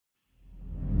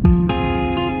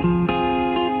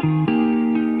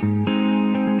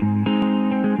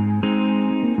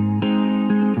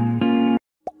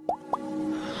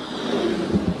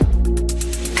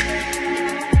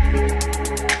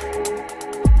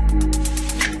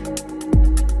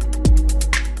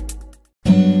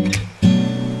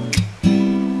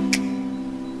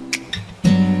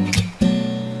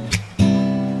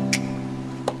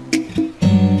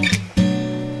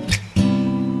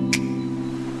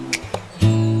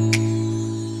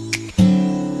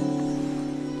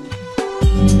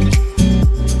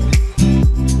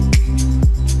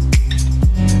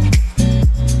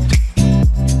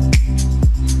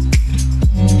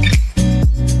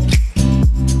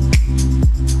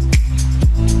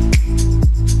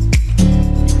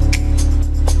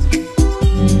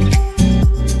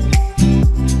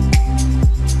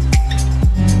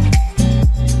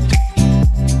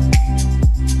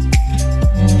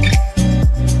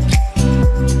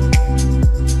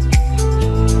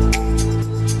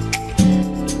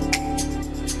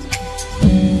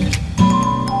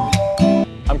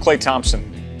Clay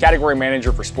Thompson, Category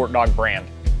Manager for Sport Dog brand,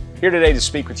 here today to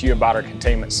speak with you about our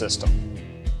containment system.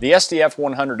 The SDF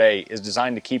 100A is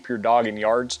designed to keep your dog in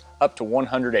yards up to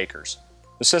 100 acres.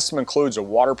 The system includes a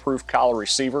waterproof collar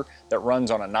receiver that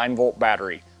runs on a 9-volt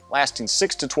battery, lasting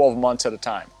 6 to 12 months at a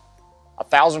time.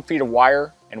 1,000 feet of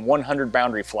wire and 100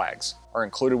 boundary flags are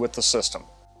included with the system.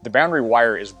 The boundary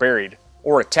wire is buried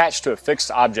or attached to a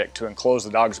fixed object to enclose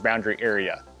the dog's boundary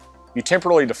area. You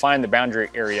temporarily define the boundary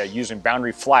area using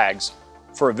boundary flags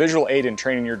for a visual aid in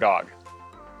training your dog.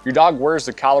 Your dog wears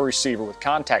the collar receiver with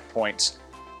contact points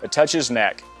that touch his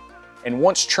neck, and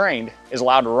once trained is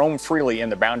allowed to roam freely in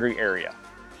the boundary area.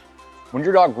 When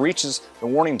your dog reaches the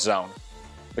warning zone,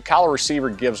 the collar receiver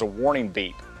gives a warning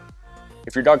beep.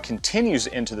 If your dog continues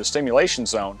into the stimulation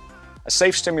zone, a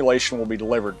safe stimulation will be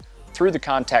delivered through the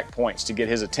contact points to get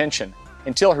his attention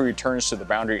until he returns to the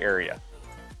boundary area.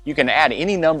 You can add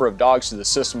any number of dogs to the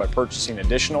system by purchasing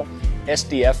additional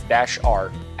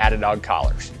SDF-R add-a-dog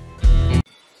collars.